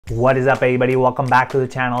What is up, everybody? Welcome back to the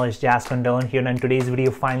channel. It's Jasper Dhillon here, and in today's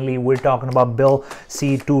video finally we're talking about Bill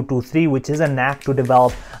C-223, which is an act to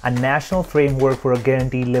develop a national framework for a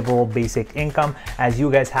guaranteed livable basic income, as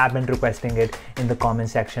you guys have been requesting it in the comment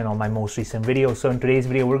section of my most recent video. So in today's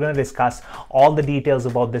video we're going to discuss all the details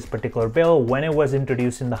about this particular bill, when it was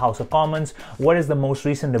introduced in the House of Commons, what is the most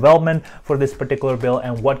recent development for this particular bill,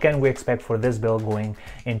 and what can we expect for this bill going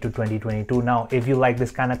into 2022. Now, if you like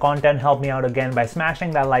this kind of content, help me out again by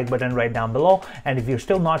smashing that like button right down below, and if you're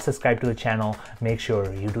still not subscribed to the channel, make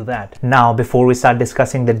sure you do that. Now, before we start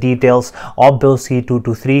discussing the details of Bill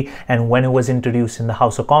C-223 and when it was introduced in the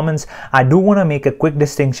House of Commons, I do want to make a quick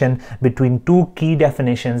distinction between two key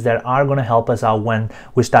definitions that are going to help us out when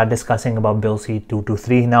we start discussing about Bill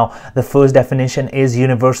C-223. Now, the first definition is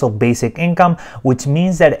universal basic income, which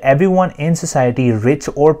means that everyone in society, rich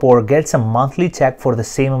or poor, gets a monthly check for the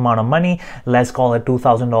same amount of money. Let's call it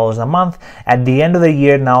 $2,000 a month. At the end of the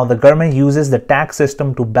year, now the government uses the tax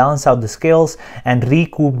system to balance out the scales and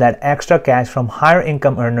recoup that extra cash from higher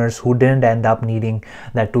income earners who didn't end up needing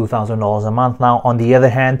that $2,000 a month. Now, on the other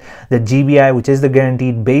hand, the GBI, which is the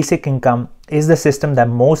guaranteed basic income, is the system that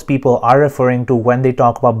most people are referring to when they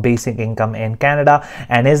talk about basic income in Canada,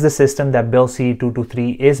 and is the system that Bill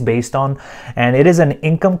C-223 is based on. And it is an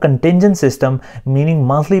income contingent system, meaning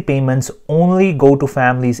monthly payments only go to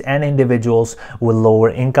families and individuals with lower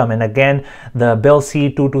income. And again, the Bill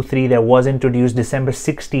C-223 that was introduced December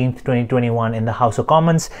 16th, 2021 in the House of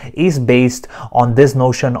Commons is based on this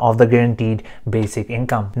notion of the guaranteed basic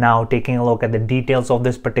income. Now, taking a look at the details of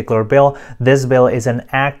this particular bill, this bill is an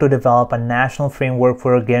act to develop a national framework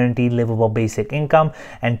for a guaranteed livable basic income.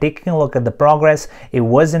 And taking a look at the progress, it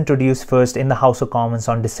was introduced first in the House of Commons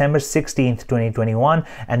on December 16th, 2021,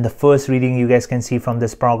 and the first reading, you guys can see from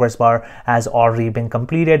this progress bar, has already been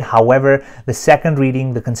completed. However, the second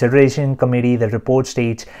reading, the consideration committee, the report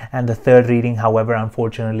stage, and the third reading, however,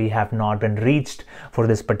 unfortunately have not been reached for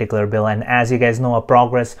this particular bill. And as you guys know, a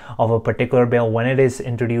progress of a particular bill, when it is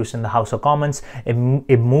introduced in the House of Commons, it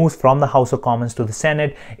moves from the House of Commons to the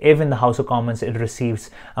Senate. If in the House of Commons it receives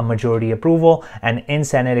a majority approval, and in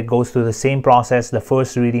Senate it goes through the same process, the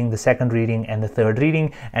first reading, the second reading, and the third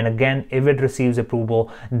reading. And again, if it receives approval,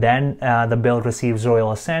 then the bill receives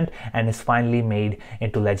royal assent and is finally made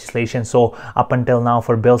into legislation. So up until now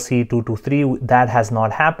for Bill C-223, that has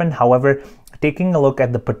not happened. However, taking a look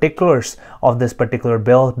at the particulars of this particular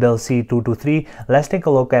bill, Bill C-223, let's take a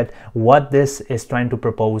look at what this is trying to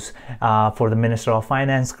propose for the Minister of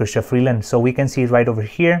Finance, Dhillon. So we can see right over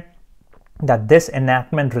here that this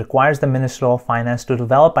enactment requires the Minister of Finance to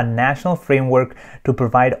develop a national framework to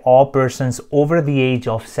provide all persons over the age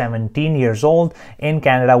of 17 years old in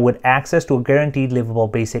Canada with access to a guaranteed livable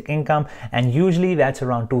basic income, and usually that's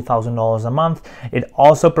around $2,000 a month. It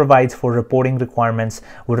also provides for reporting requirements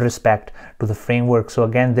with respect to the framework. So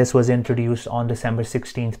again, this was introduced on December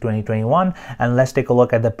 16th, 2021, and let's take a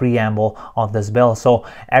look at the preamble of this bill. So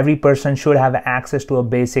every person should have access to a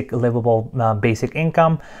basic livable basic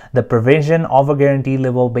income. The provision of a guaranteed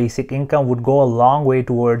livable basic income would go a long way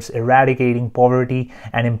towards eradicating poverty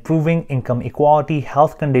and improving income equality,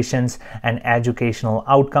 health conditions, and educational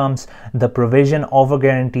outcomes. The provision of a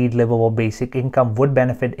guaranteed livable basic income would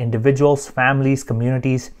benefit individuals, families,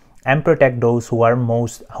 communities, and protect those who are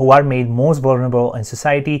made most vulnerable in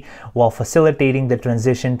society, while facilitating the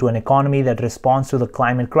transition to an economy that responds to the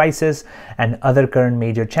climate crisis and other current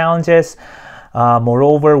major challenges.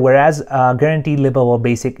 Moreover, whereas a guaranteed livable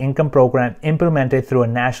basic income program implemented through a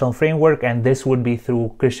national framework, and this would be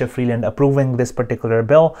through Dhillon approving this particular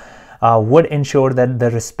bill, would ensure that the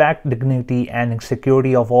respect, dignity, and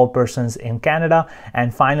security of all persons in Canada.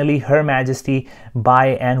 And finally, Her Majesty,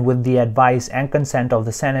 by and with the advice and consent of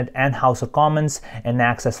the Senate and House of Commons,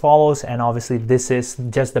 enacts as follows. And obviously this is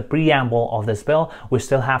just the preamble of this bill. We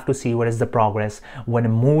still have to see what is the progress when it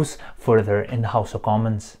moves further in the House of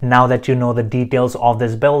Commons. Now that you know the details of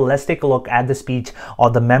this bill, let's take a look at the speech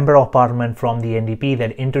of the Member of Parliament from the NDP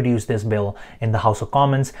that introduced this bill in the House of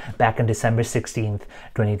Commons back on December 16th,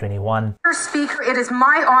 2021. Mr. Speaker, it is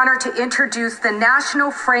my honor to introduce the National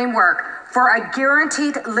Framework for a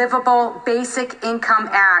Guaranteed Livable Basic Income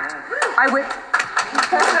Act. I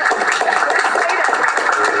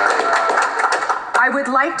would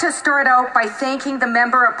like to start out by thanking the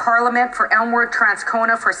Member of Parliament for Elmwood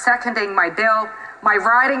Transcona for seconding my bill, my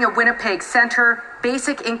riding of Winnipeg Centre,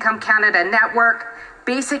 Basic Income Canada Network,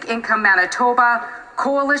 Basic Income Manitoba,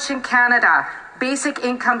 Coalition Canada, Basic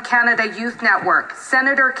Income Canada Youth Network,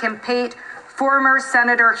 Senator Kim Pate, former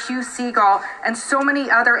Senator Hugh Segal, and so many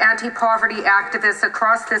other anti-poverty activists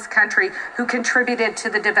across this country who contributed to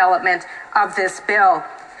the development of this bill.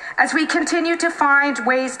 As we continue to find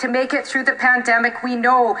ways to make it through the pandemic, we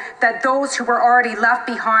know that those who were already left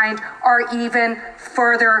behind are even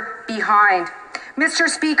further behind. Mr.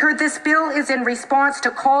 Speaker, this bill is in response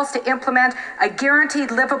to calls to implement a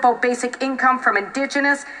guaranteed livable basic income from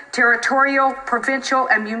Indigenous, territorial, provincial,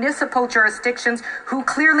 and municipal jurisdictions who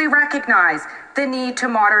clearly recognize the need to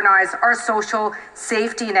modernize our social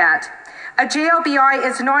safety net. A JLBI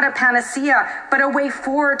is not a panacea, but a way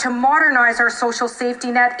forward to modernize our social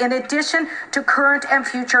safety net in addition to current and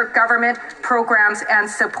future government programs and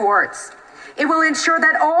supports. It will ensure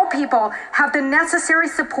that all people have the necessary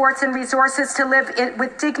supports and resources to live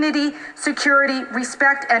with dignity, security,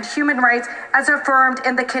 respect, and human rights as affirmed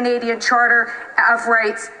in the Canadian Charter of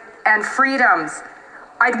Rights and Freedoms.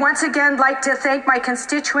 I'd once again like to thank my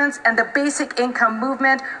constituents and the basic income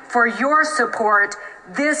movement for your support.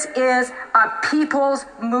 This is a people's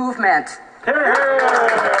movement.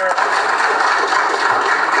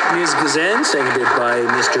 Ms. Gazan, seconded by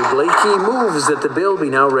Mr. Blakey, moves that the bill be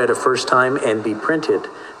now read a first time and be printed.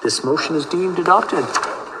 This motion is deemed adopted.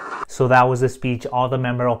 So that was the speech of the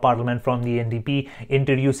Member of Parliament from the NDP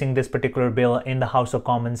introducing this particular bill in the House of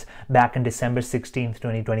Commons back in December 16th,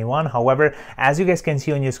 2021. However, as you guys can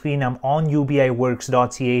see on your screen, I'm on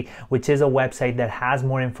ubiworks.ca, which is a website that has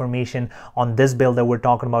more information on this bill that we're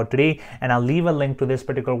talking about today. And I'll leave a link to this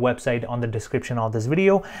particular website on the description of this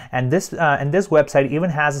video. And this website even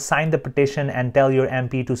has a sign the petition and tell your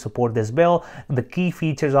MP to support this bill, the key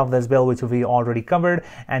features of this bill, which we already covered,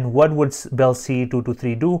 and what would Bill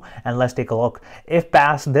C-223 do. And let's take a look. If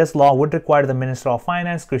passed, this law would require the Minister of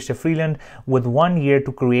Finance, Chrystia Freeland, with 1 year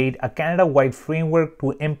to create a Canada-wide framework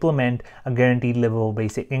to implement a guaranteed livable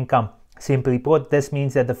basic income. Simply put, this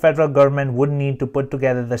means that the federal government would need to put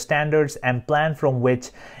together the standards and plan from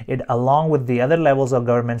which it, along with the other levels of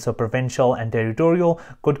government, so provincial and territorial,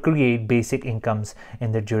 could create basic incomes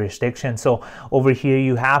in the jurisdiction. So over here,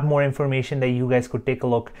 you have more information that you guys could take a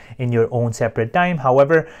look in your own separate time.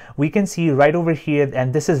 However, we can see right over here,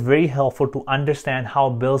 and this is very helpful to understand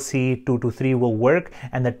how Bill C-223 will work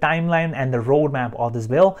and the timeline and the roadmap of this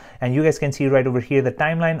bill. And you guys can see right over here the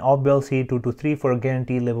timeline of Bill C-223 for a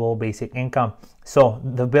guaranteed livable basic income. So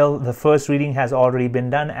the first reading has already been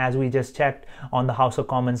done, as we just checked on the House of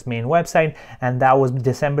Commons main website, and that was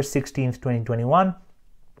December 16th, 2021.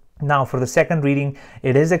 Now for the second reading,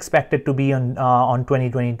 it is expected to be on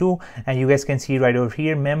 2022, and you guys can see right over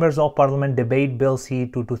here, members of Parliament debate Bill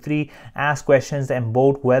C-223, ask questions and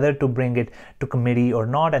vote whether to bring it to committee or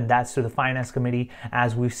not, and that's to the Finance Committee,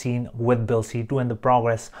 as we've seen with Bill C-2 and the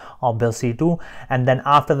progress of Bill C-2. And then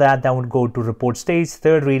after that, that would go to report stage,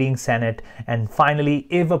 third reading, Senate, and finally,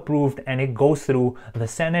 if approved and it goes through the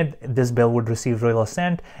Senate, this bill would receive royal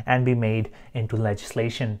assent and be made into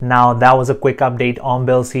legislation. Now that was a quick update on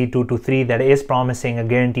Bill C-223 that is promising a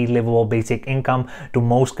guaranteed livable basic income to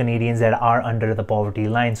most Canadians that are under the poverty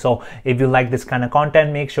line. So if you like this kind of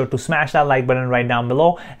content, make sure to smash that like button right down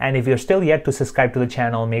below, and if you're still yet to subscribe to the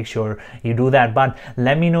channel, make sure you do that. But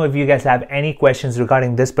let me know if you guys have any questions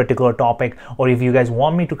regarding this particular topic, or if you guys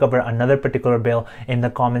want me to cover another particular bill in the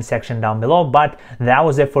comment section down below. But that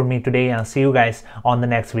was it for me today, and I'll see you guys on the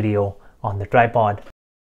next video on the tripod.